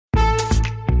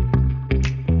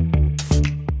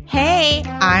Hey,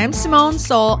 I'm Simone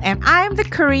Seol, and I'm the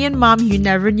Korean mom you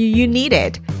never knew you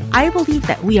needed. I believe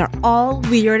that we are all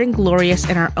weird and glorious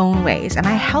in our own ways, and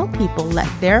I help people let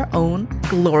their own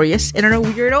glorious inner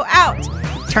weirdo out.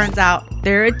 Turns out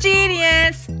they're a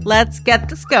genius. Let's get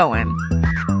this going.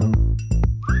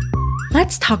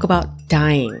 Let's talk about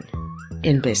dying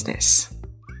in business.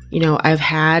 You know, I've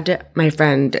had my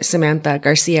friend Samantha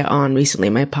Garcia on recently,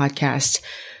 my podcast,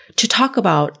 to talk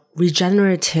about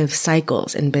regenerative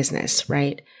cycles in business,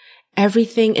 right?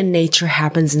 Everything in nature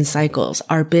happens in cycles.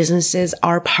 Our businesses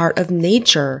are part of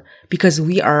nature because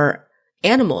we are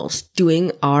animals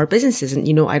doing our businesses. And,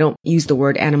 you know, I don't use the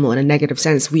word animal in a negative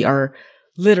sense. We are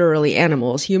literally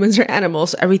animals. Humans are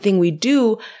animals. So everything we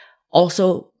do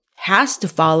also has to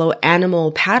follow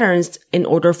animal patterns in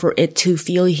order for it to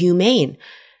feel humane.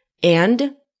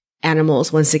 And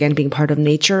animals, once again, being part of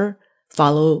nature,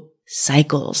 follow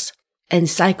cycles. And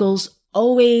cycles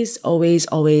always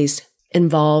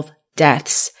involve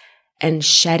deaths and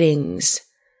sheddings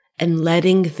and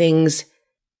letting things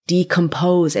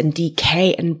decompose and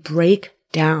decay and break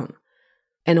down.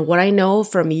 And what I know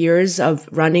from years of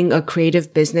running a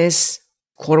creative business,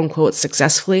 quote unquote,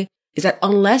 successfully, is that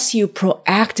unless you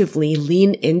proactively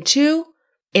lean into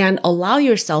and allow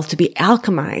yourself to be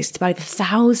alchemized by the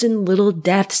 1,000 little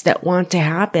deaths that want to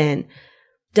happen,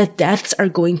 the deaths are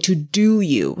going to do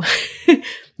you.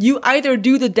 You either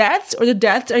do the deaths or the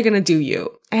deaths are going to do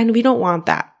you. And we don't want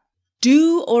that.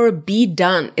 Do or be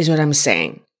done is what I'm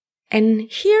saying. And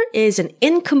here is an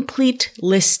incomplete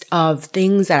list of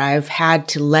things that I've had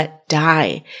to let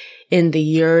die in the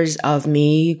years of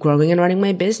me growing and running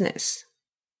my business.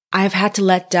 I've had to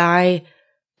let die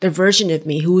the version of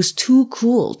me who was too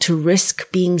cool to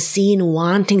risk being seen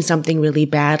wanting something really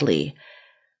badly,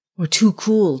 or too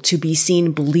cool to be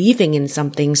seen believing in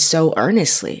something so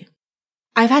earnestly.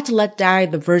 I've had to let die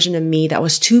the version of me that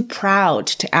was too proud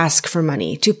to ask for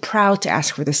money, too proud to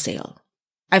ask for the sale.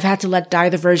 I've had to let die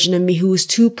the version of me who was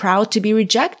too proud to be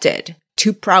rejected,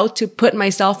 too proud to put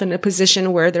myself in a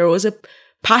position where there was a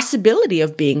possibility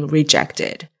of being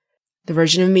rejected. The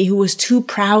version of me who was too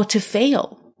proud to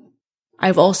fail.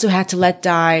 I've also had to let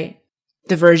die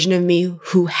the version of me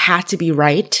who had to be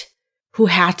right, who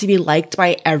had to be liked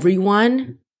by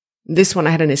everyone. This one I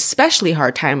had an especially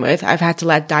hard time with. I've had to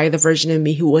let die the version of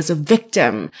me who was a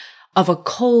victim of a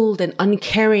cold and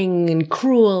uncaring and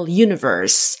cruel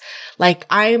universe. Like,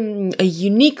 I'm a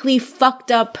uniquely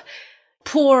fucked up,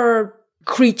 poor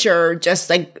creature, just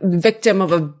like victim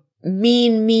of a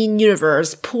mean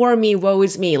universe. Poor me, woe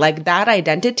is me. Like, that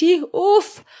identity,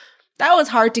 oof, that was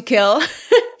hard to kill.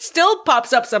 Still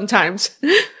pops up sometimes.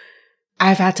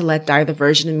 I've had to let die the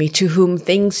version of me to whom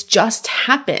things just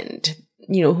happened,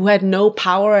 you know, who had no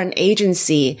power and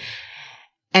agency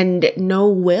and no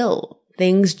will.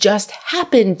 Things just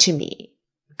happened to me,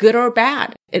 good or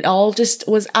bad. It all just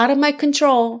was out of my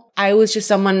control. I was just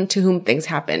someone to whom things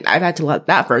happened. I've had to let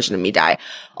that version of me die.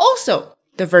 Also,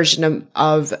 the version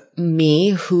of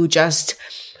me who just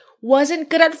wasn't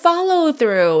good at follow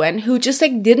through and who just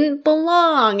like didn't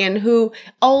belong, and who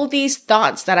all these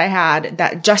thoughts that I had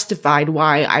that justified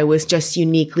why I was just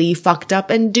uniquely fucked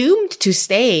up and doomed to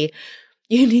stay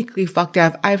uniquely fucked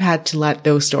up. I've had to let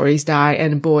those stories die,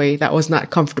 and boy, that was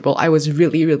not comfortable. I was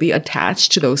really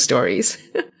attached to those stories.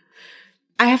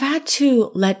 I have had to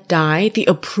let die the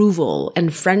approval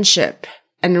and friendship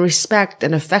and respect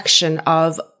and affection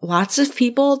of lots of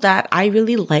people that I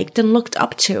really liked and looked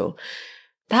up to.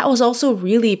 That was also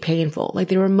really painful. Like,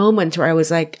 there were moments where I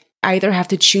was like, I either have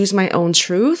to choose my own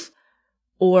truth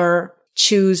or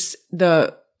choose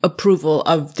the approval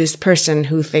of this person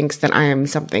who thinks that I am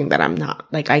something that I'm not.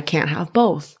 Like, I can't have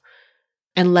both.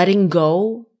 And letting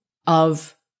go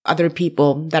of other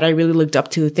people that I really looked up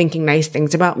to thinking nice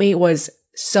things about me was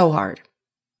so hard.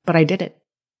 But I did it.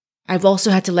 I've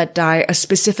also had to let die a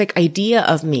specific idea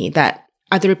of me that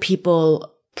other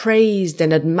people praised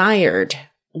and admired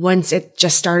once it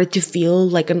just started to feel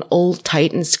like an old,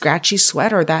 tight and scratchy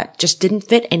sweater that just didn't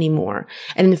fit anymore.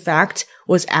 And in fact,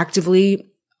 was actively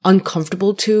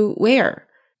uncomfortable to wear.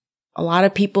 A lot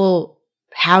of people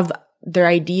have their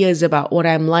ideas about what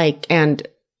I'm like, and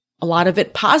a lot of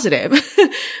it positive.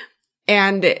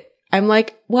 And I'm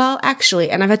like, well, actually,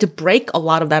 and I've had to break a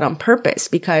lot of that on purpose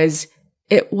because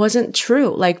it wasn't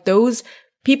true. Like, those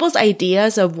people's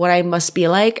ideas of what I must be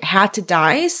like had to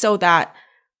die so that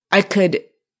I could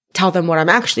tell them what I'm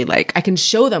actually like. I can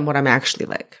show them what I'm actually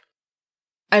like.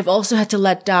 I've also had to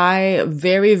let die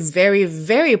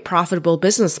very profitable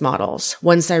business models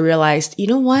once I realized, you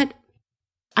know what?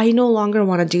 I no longer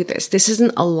want to do this. This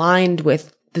isn't aligned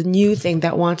with the new thing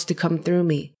that wants to come through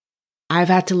me. I've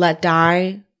had to let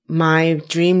die my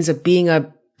dreams of being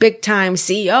a big time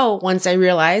CEO once I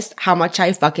realized how much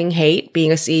I fucking hate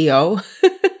being a CEO.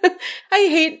 I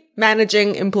hate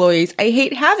managing employees. I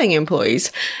hate having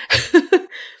employees.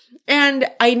 And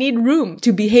I need room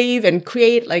to behave and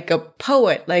create like a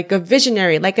poet, like a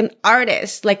visionary, like an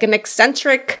artist, like an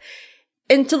eccentric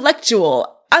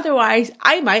intellectual. Otherwise,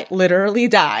 I might literally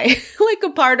die. Like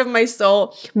a part of my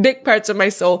soul, big parts of my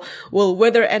soul will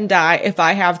wither and die if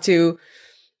I have to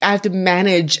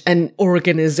manage an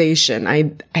organization.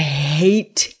 I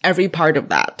hate every part of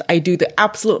that. I do the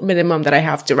absolute minimum that I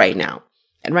have to right now.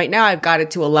 And right now I've got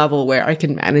it to a level where I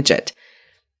can manage it.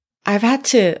 I've had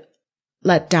to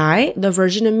let die the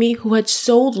version of me who had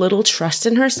so little trust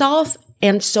in herself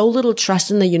and so little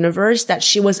trust in the universe that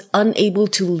she was unable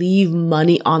to leave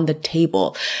money on the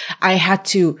table. I had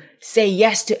to say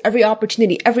yes to every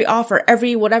opportunity, every offer,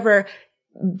 every whatever,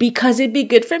 because it'd be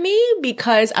good for me,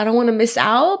 because I don't want to miss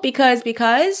out,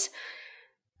 because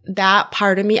that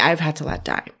part of me I've had to let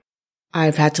die.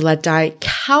 I've had to let die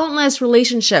countless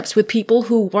relationships with people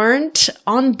who weren't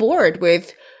on board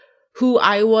with who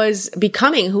I was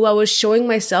becoming, who I was showing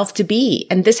myself to be.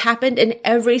 And this happened in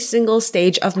every single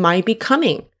stage of my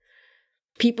becoming.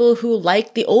 People who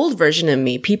liked the old version of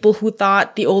me, people who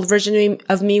thought the old version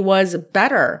of me was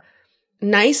better,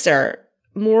 nicer,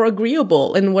 more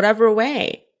agreeable in whatever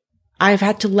way. I've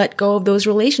had to let go of those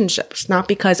relationships, not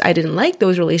because I didn't like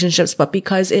those relationships, but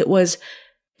because it was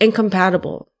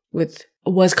incompatible with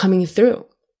what was coming through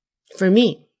for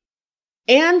me.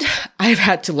 And I've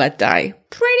had to let die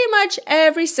pretty much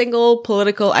every single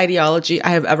political ideology I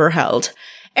have ever held.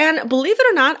 And believe it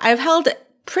or not, I've held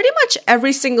pretty much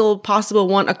every single possible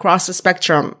one across the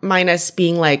spectrum, minus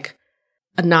being like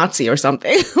a Nazi or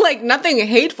something. Like nothing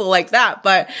hateful like that.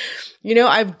 But,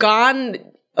 I've gone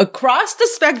across the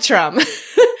spectrum.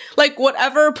 Like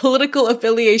whatever political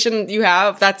affiliation you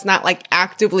have that's not like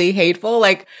actively hateful,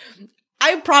 like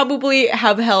I probably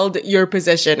have held your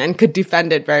position and could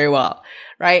defend it very well,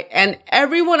 right? And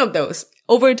every one of those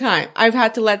over time, I've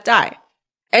had to let die.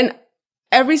 And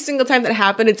every single time that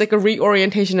happened, it's like a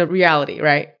reorientation of reality,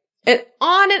 right? And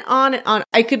on and on and on.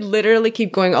 I could literally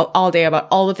keep going all day about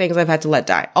all the things I've had to let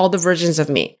die, all the versions of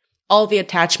me, all the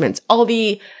attachments, all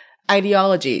the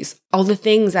ideologies, all the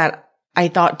things that I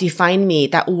thought defined me,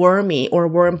 that were me or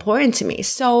were important to me.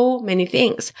 So many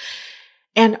things.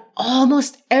 And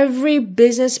almost every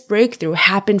business breakthrough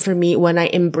happened for me when I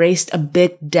embraced a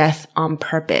big death on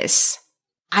purpose.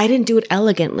 I didn't do it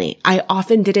elegantly. I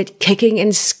often did it kicking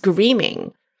and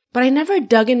screaming, but I never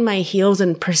dug in my heels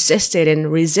and persisted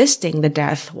in resisting the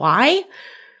death. Why?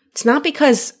 It's not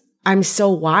because I'm so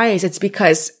wise. It's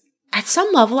because at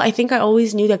some level, I think I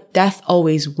always knew that death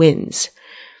always wins.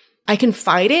 I can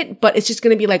fight it, but it's just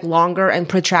going to be like longer and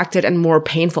protracted and more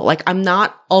painful. Like I'm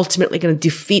not ultimately going to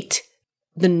defeat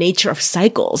the nature of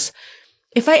cycles.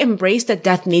 If I embrace that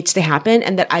death needs to happen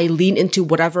and that I lean into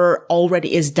whatever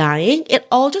already is dying, it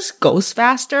all just goes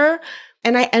faster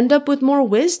and I end up with more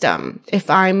wisdom if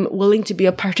I'm willing to be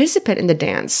a participant in the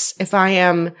dance, if I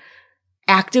am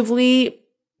actively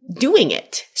doing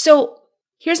it. So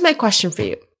here's my question for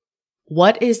you.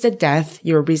 What is the death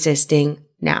you're resisting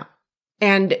now?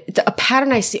 And a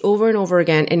pattern I see over and over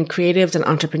again in creatives and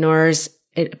entrepreneurs,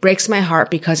 it breaks my heart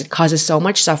because it causes so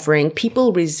much suffering.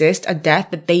 People resist a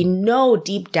death that they know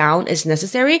deep down is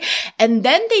necessary. And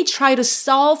then they try to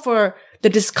solve for the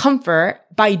discomfort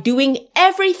by doing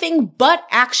everything but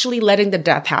actually letting the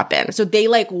death happen. So they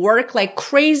work like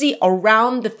crazy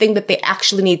around the thing that they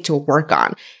actually need to work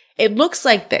on. It looks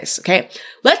like this, okay?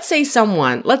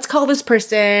 Let's call this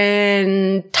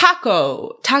person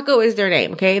Taco. Taco is their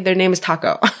name, okay? Their name is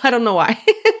Taco. I don't know why.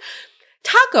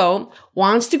 Taco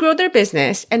wants to grow their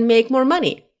business and make more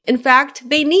money. In fact,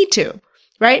 they need to,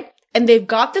 right? And they've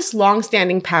got this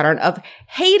long-standing pattern of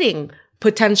hating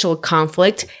potential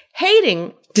conflict,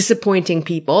 hating disappointing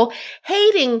people,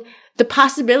 hating the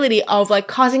possibility of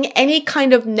causing any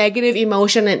kind of negative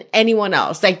emotion in anyone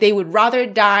else. Like they would rather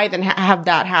die than have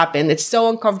that happen. It's so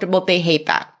uncomfortable. They hate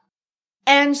that.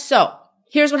 And so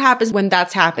here's what happens when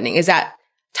that's happening is that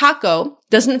Taco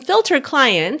doesn't filter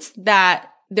clients that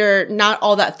they're not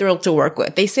all that thrilled to work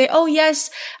with. They say, oh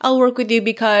yes, I'll work with you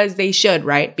because they should,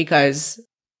 right? Because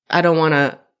I don't want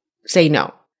to say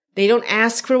no. They don't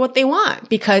ask for what they want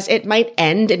because it might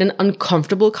end in an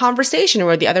uncomfortable conversation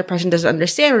where the other person doesn't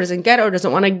understand or doesn't get it or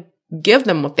doesn't want to give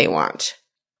them what they want.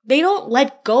 They don't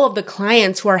let go of the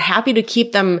clients who are happy to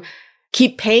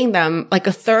keep paying them like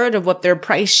a third of what their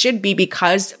price should be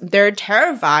because they're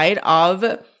terrified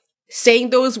of saying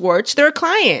those words to their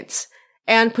clients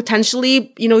and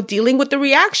potentially, dealing with the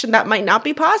reaction that might not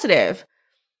be positive.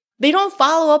 They don't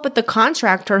follow up with the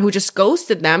contractor who just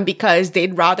ghosted them because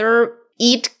they'd rather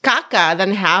eat caca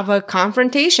than have a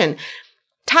confrontation.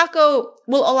 Taco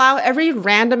will allow every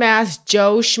random ass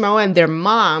Joe Schmo and their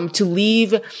mom to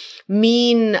leave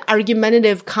mean,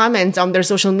 argumentative comments on their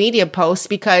social media posts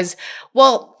because,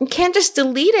 well, you can't just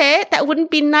delete it. That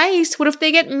wouldn't be nice. What if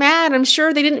they get mad? I'm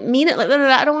sure they didn't mean it.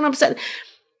 I don't want to upset.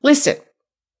 Listen,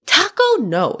 Taco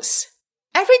knows.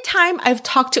 Every time I've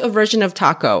talked to a version of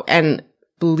Taco, and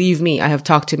believe me, I have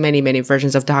talked to many, many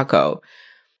versions of Taco,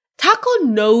 Taco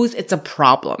knows it's a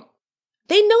problem.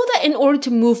 They know that in order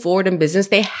to move forward in business,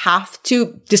 they have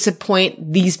to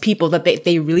disappoint these people that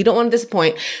they really don't want to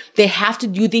disappoint. They have to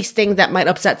do these things that might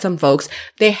upset some folks.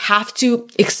 They have to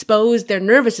expose their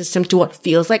nervous system to what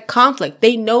feels like conflict.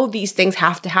 They know these things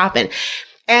have to happen.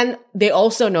 And they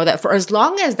also know that for as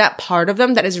long as that part of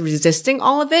them that is resisting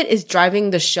all of it is driving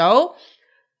the show,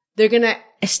 they're going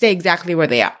to stay exactly where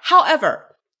they are. However,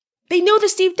 they know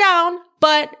this deep down,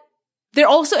 but they're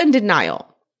also in denial.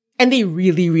 And they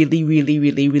really, really, really,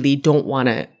 really, really don't want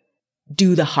to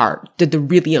do the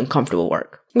really uncomfortable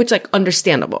work, which like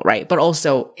understandable, right? But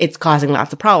also it's causing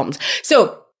lots of problems.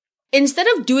 So instead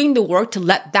of doing the work to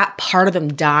let that part of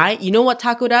them die, you know what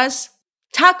Taco does?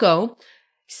 Taco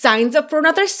signs up for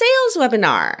another sales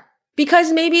webinar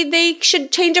because maybe they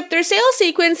should change up their sales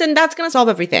sequence and that's going to solve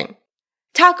everything.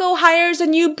 Taco hires a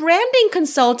new branding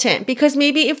consultant because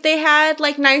maybe if they had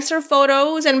like nicer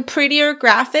photos and prettier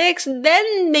graphics,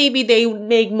 then maybe they would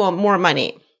make more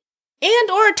money.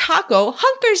 And or Taco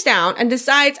hunkers down and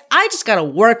decides, I just gotta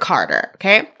work harder,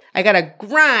 okay? I gotta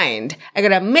grind. I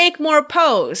gotta make more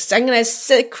posts. I'm gonna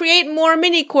create more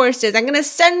mini courses. I'm gonna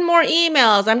send more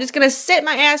emails. I'm just gonna sit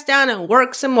my ass down and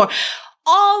work some more.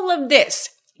 All of this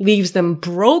leaves them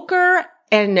broker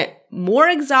and more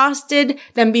exhausted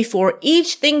than before.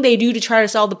 Each thing they do to try to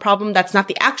solve the problem that's not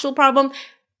the actual problem,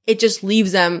 it just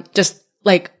leaves them just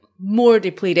like more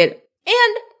depleted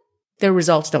and their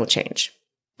results don't change.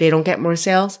 They don't get more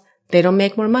sales. They don't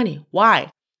make more money. Why?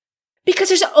 Because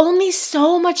there's only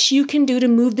so much you can do to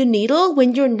move the needle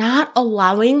when you're not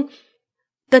allowing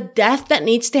the death that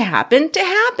needs to happen.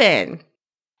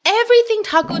 Everything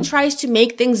Taco tries to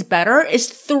make things better is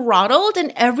throttled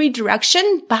in every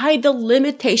direction by the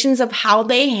limitations of how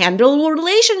they handle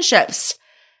relationships.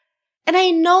 And I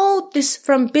know this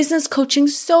from business coaching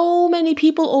so many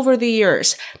people over the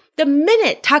years. The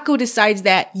minute Taco decides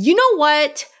that, you know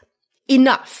what?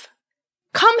 Enough.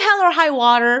 Come hell or high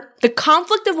water, the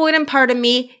conflict avoidant part of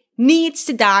me needs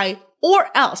to die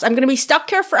or else I'm going to be stuck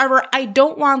here forever. I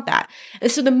don't want that.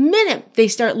 And so the minute they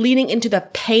start leaning into the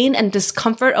pain and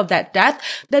discomfort of that death,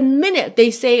 the minute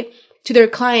they say to their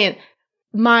client,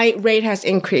 my rate has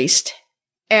increased,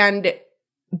 and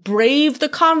brave the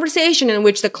conversation in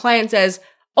which the client says,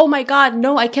 oh my God,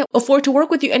 no, I can't afford to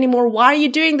work with you anymore. Why are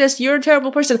you doing this? You're a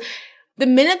terrible person. The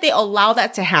minute they allow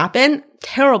that to happen,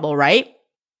 terrible, right?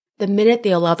 The minute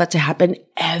they allow that to happen,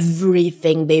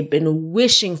 everything they've been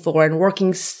wishing for and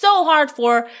working so hard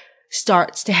for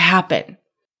starts to happen.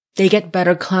 They get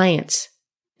better clients.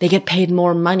 They get paid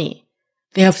more money.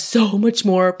 They have so much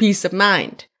more peace of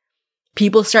mind.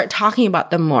 People start talking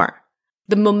about them more.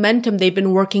 The momentum they've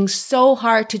been working so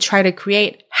hard to try to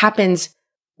create happens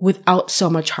without so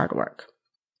much hard work.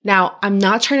 Now, I'm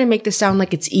not trying to make this sound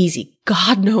like it's easy.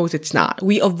 God knows it's not.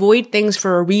 We avoid things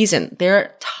for a reason.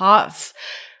 They're tough.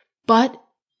 But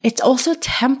it's also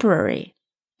temporary.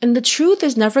 And the truth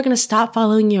is never going to stop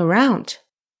following you around.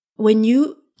 When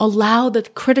you allow the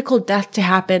critical death to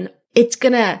happen, it's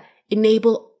going to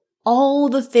enable all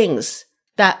the things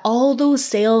that all those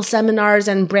sales seminars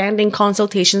and branding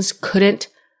consultations couldn't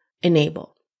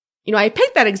enable. You know, I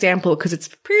picked that example because it's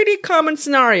a pretty common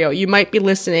scenario. You might be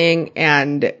listening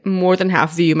and more than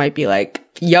half of you might be like,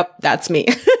 yep, that's me.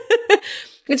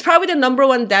 It's probably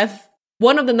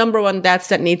one of the number one deaths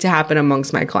that need to happen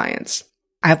amongst my clients.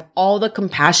 I have all the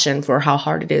compassion for how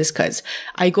hard it is because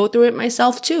I go through it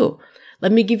myself too.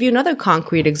 Let me give you another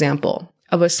concrete example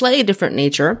of a slightly different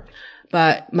nature,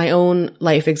 but my own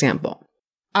life example.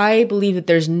 I believe that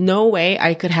there's no way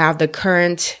I could have the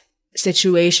current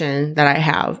situation that I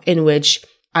have in which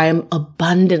I am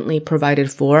abundantly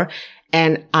provided for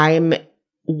and I'm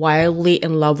wildly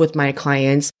in love with my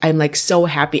clients. I'm like so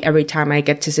happy every time I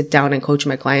get to sit down and coach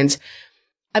my clients.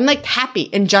 I'm like happy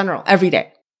in general every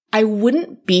day. I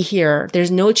wouldn't be here.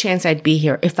 There's no chance I'd be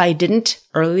here if I didn't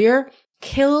earlier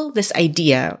kill this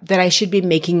idea that I should be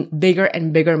making bigger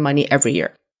and bigger money every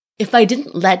year. If I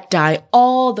didn't let die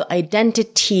all the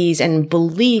identities and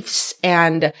beliefs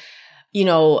and, you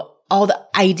know, all the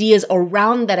ideas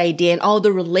around that idea and all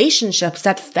the relationships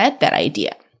that fed that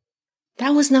idea.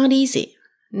 That was not easy.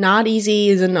 Not easy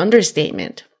is an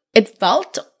understatement. It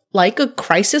felt like a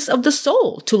crisis of the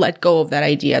soul to let go of that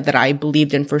idea that I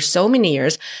believed in for so many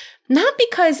years. Not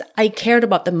because I cared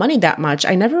about the money that much.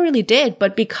 I never really did,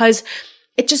 but because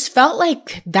it just felt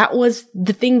like that was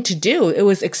the thing to do. It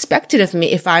was expected of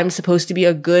me if I'm supposed to be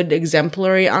a good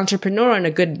exemplary entrepreneur and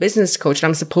a good business coach, and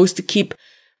I'm supposed to keep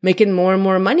making more and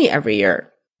more money every year.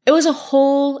 It was a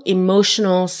whole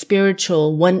emotional,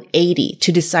 spiritual 180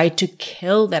 to decide to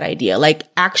kill that idea, like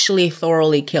actually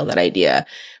thoroughly kill that idea.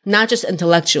 Not just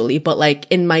intellectually, but like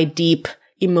in my deep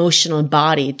emotional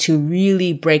body to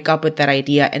really break up with that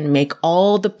idea and make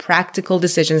all the practical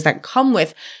decisions that come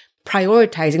with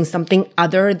prioritizing something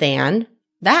other than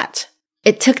that.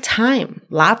 It took time,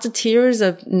 lots of tears,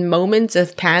 of moments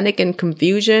of panic and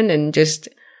confusion and just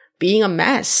being a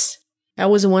mess. That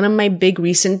was one of my big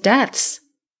recent deaths.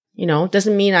 It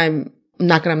doesn't mean I'm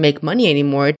not going to make money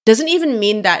anymore. It doesn't even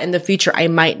mean that in the future I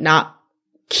might not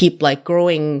keep like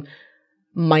growing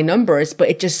my numbers,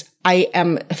 but I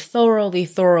am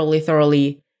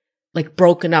thoroughly like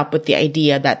broken up with the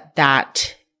idea that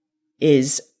that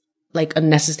is like a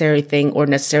necessary thing or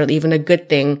necessarily even a good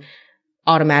thing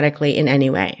automatically in any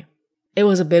way. It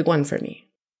was a big one for me.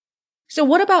 So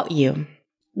what about you?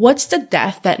 What's the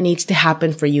death that needs to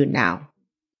happen for you now?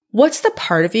 What's the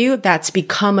part of you that's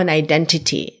become an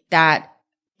identity, that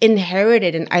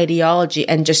inherited an ideology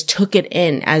and just took it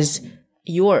in as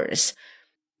yours?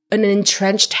 An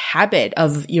entrenched habit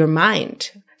of your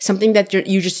mind, something that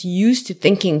you're just used to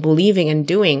thinking, believing, and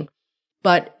doing,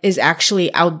 but is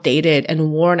actually outdated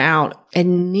and worn out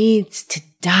and needs to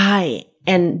die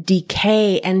and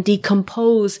decay and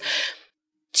decompose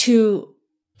to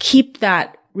keep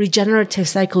that regenerative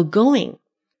cycle going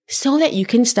so that you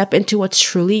can step into what's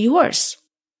truly yours.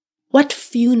 What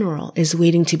funeral is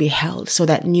waiting to be held so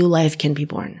that new life can be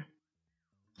born?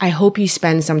 I hope you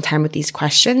spend some time with these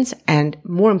questions, and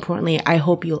more importantly, I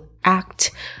hope you'll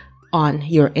act on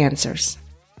your answers,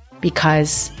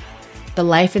 because the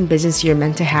life and business you're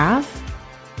meant to have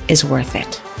is worth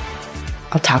it.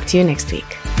 I'll talk to you next week.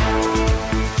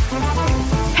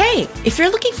 Hey, if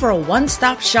you're looking for a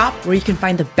one-stop shop where you can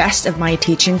find the best of my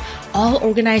teaching, all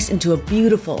organized into a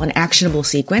beautiful and actionable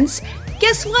sequence,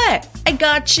 guess what? I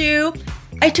got you.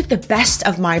 I took the best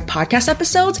of my podcast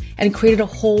episodes and created a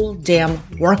whole damn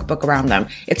workbook around them.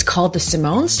 It's called the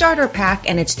Simone Starter Pack,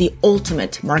 and it's the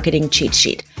ultimate marketing cheat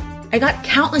sheet. I got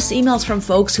countless emails from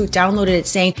folks who downloaded it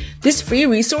saying, this free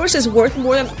resource is worth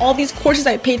more than all these courses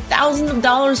I paid thousands of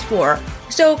dollars for.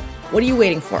 So what are you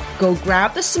waiting for? Go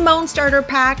grab the Simone Starter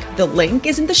Pack. The link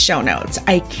is in the show notes.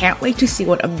 I can't wait to see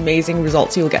what amazing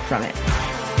results you'll get from it.